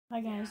Hi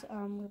guys,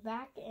 we're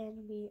back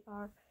and we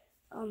are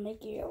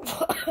making it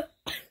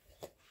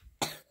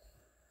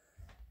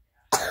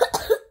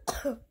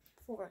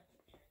fort.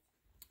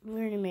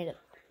 We already made it.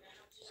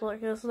 So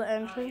like this is the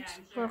entrance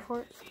for the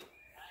fort.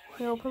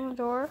 We open the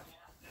door,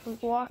 we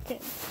walk in.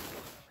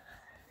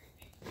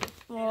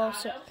 We're all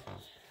set.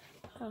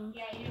 So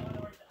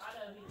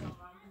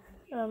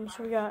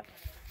we got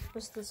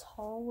just this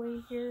hallway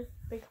here,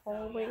 big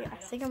hallway. I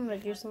think I'm gonna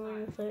do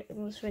something with it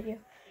in this video.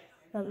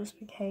 Got this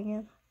big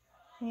hanging.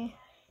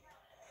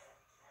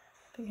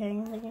 Big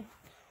hanging thingy.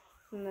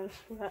 And then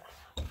we got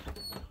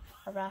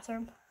our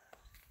bathroom,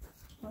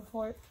 our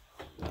fort.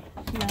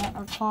 We got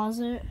our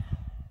closet.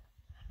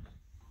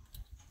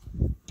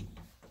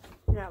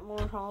 We got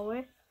more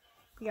hallway.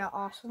 We got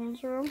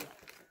Austin's room.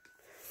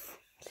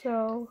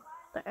 So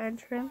the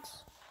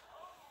entrance.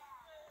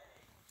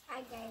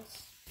 Hi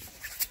guys.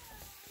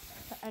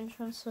 The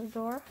entrance to the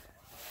door.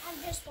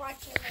 I'm just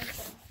watching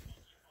this.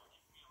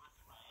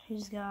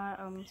 He's got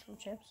some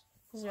chips.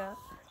 He's got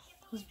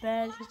his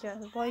bed. He's got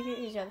his blanket.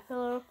 He's got a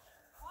pillow.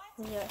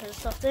 He's got his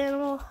stuffed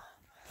animal.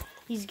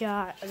 He's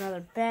got another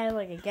bed,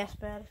 like a guest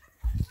bed,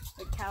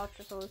 a couch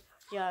or something.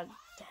 He's got a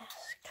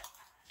desk.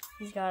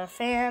 He's got a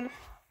fan.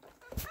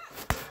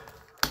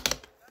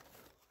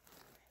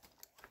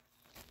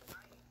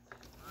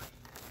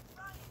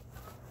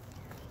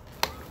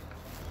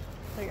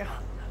 There you go.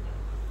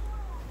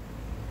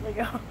 There you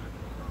go.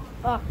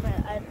 Oh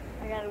man,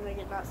 I gotta make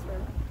it not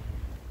swim.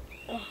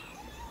 Oh.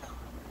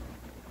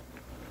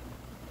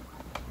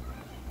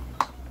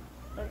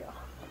 There you go.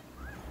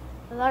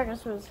 The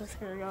darkness was just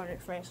gonna go on your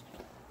face.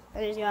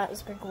 And he's got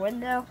this big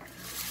window.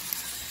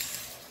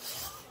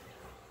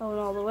 Going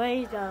all the way.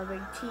 He's got a big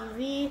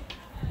TV.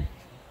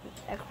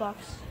 Xbox.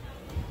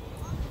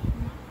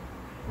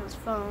 His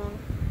phone.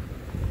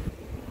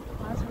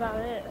 That's about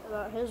it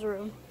about his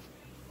room.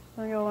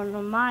 We're going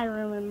to my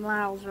room and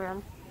Miles'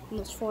 room in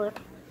this fort.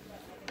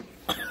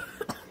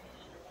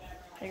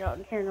 I got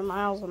in here to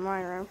Miles in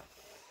my room.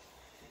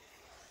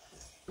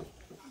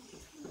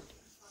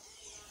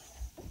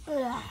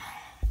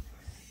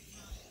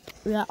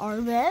 We got our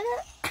bed,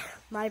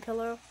 my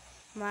pillow,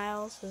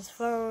 Miles, his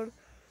phone,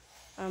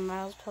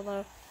 Miles'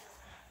 pillow.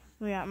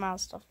 We got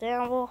Miles' stuffed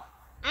animal.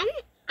 I'm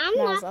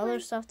Miles' not other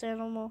stuffed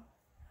animal.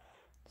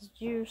 His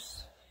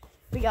juice.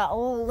 We got a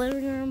little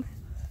living room,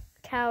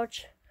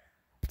 couch,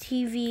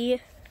 TV,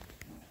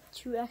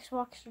 2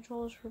 Xbox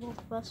controllers for both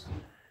of us.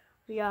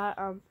 We got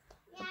a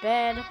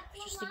bed,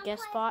 just a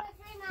guest spot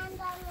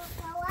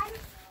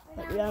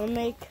that we gotta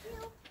make.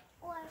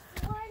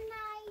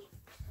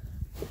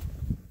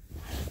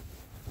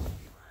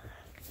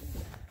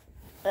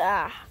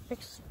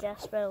 Fix the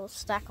guest bed. Let's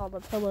stack all the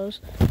pillows.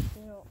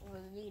 We don't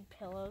really need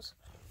pillows.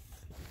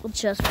 We'll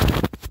just couch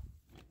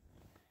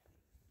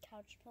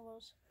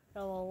pillows.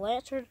 Got a little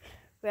lantern.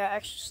 We got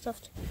extra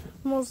stuffed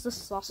animals.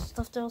 This is also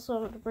stuffed animal, so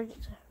I'm gonna bring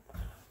it to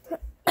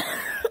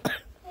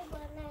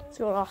let's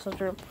go to Austin's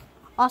room.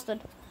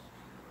 Austin.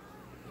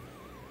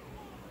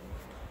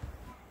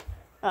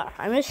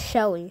 I miss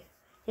Shelly.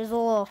 Here's a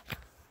little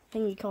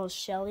thing he calls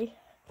Shelly.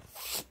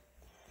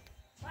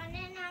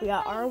 We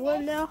got our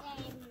window.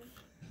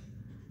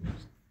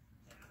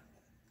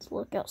 Let's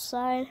look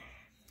outside.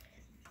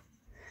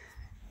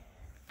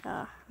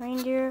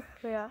 Reindeer.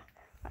 We got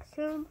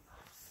raccoon.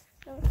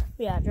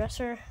 We got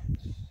dresser.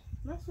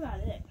 That's about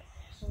it.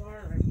 So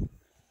our room.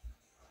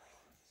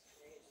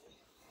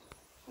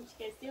 What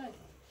you guys doing?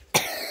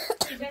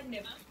 You guys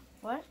new?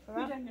 What? I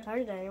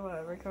already did. I want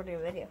to record a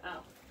video.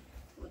 Oh.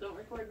 Well, don't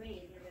record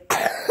me in your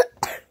video.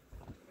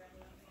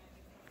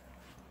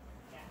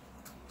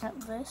 Got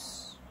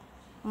this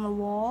on the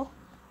wall.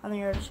 I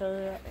think I already showed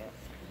you that.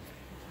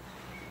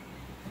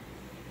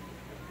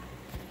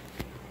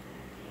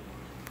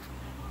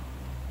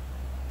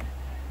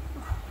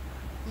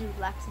 He's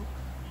relaxing.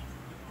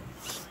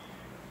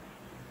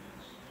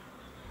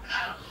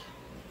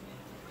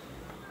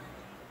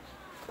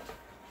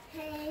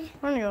 Hey.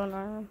 We're gonna go in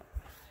our room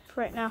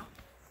for right now.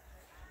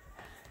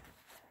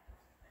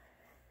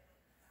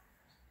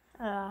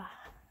 Let's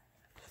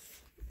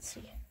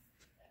see.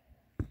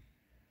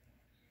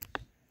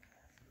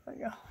 There we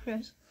go,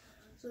 guys.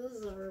 So this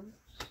is the room.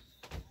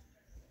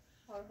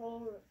 Our whole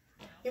room.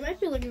 You might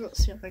be looking at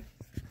the ceiling.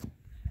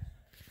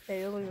 Yeah,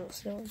 you're looking at the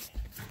ceiling.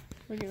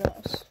 Look at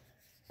us.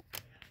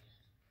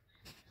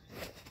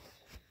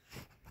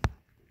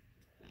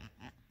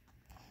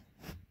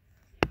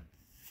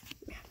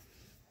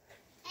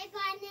 Hey,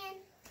 Brennan.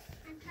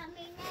 I'm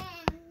coming in.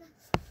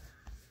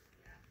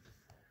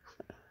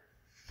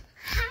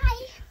 Hi.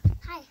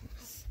 Hi. Hi.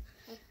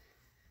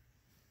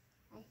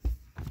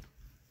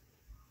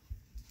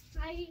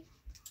 Hi.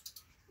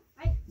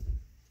 Hi.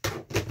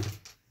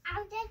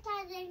 I'm just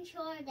not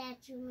sure that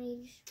you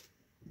mean.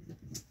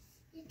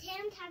 You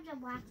can't have the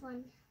black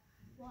one.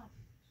 What?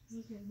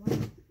 This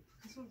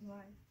one's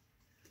mine.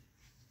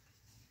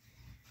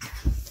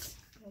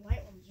 The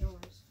white one's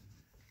yours.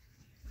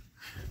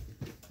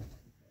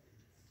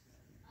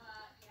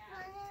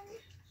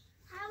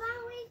 How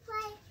about we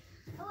play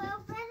a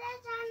little bit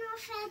of Dino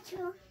Fetch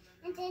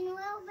And then a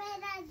little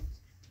bit of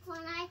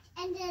tonight,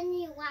 and then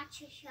you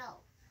watch a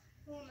show.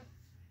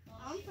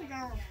 I'm thinking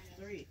I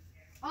 3.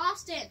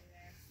 Austin!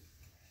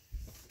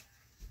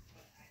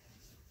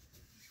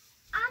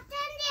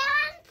 Austin,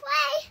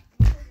 play!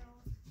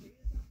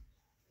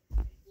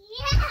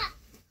 Yeah!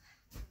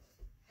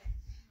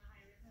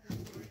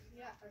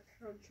 Yeah,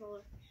 a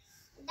controller.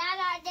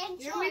 Dada, then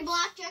You're gonna be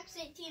Blackjack's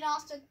 18,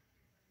 Austin.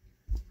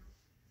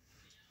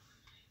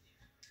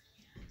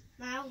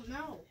 I don't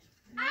know.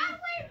 I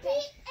would be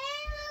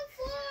Aaron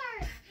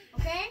 4.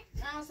 Okay?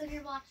 Now send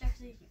your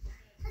Blackjack's 18.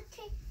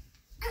 Okay.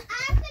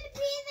 I'm gonna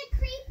be the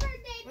creeper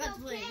name. Let's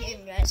play a Okay?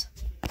 game, guys.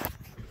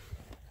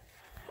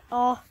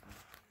 Oh,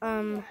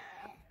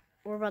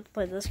 we're about to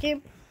play this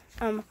game.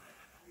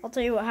 I'll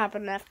tell you what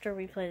happened after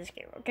we play this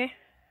game, okay?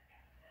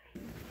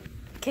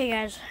 Okay,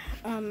 guys.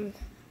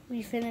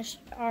 We finished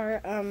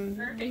our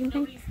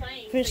gaming.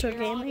 Finished our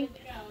gaming.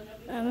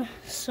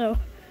 So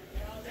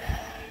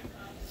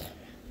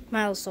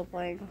Miles still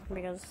playing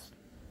because,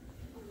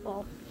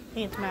 well,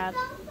 he's mad.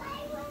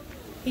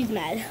 He's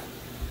mad.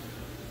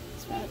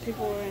 He's mad at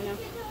people right now.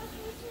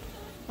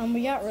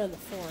 We got rid of the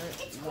fort.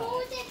 It's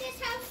cold in this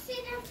house.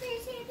 Sit down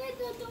facing the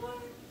door.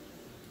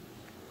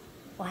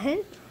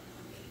 What?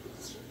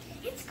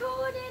 It's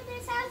cold in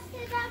this house.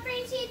 Sit down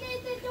facing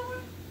the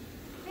door.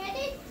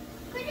 Ready?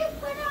 Could you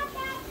put on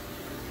that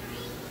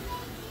green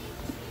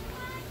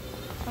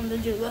blanket? I'm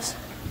gonna do this.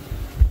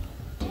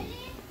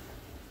 Ready?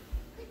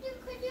 Could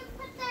you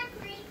put that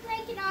green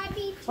blanket on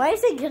me? Why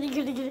is it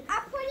goody?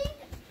 I'm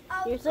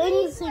putting You're saying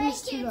three the same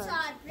as 2 blankets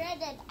guys. on.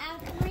 Brennan, I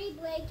have 3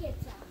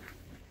 blankets on.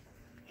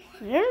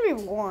 You're gonna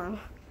be warm.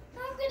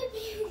 I'm gonna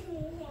be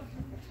warm.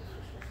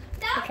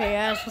 Okay,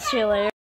 guys, we'll see you later.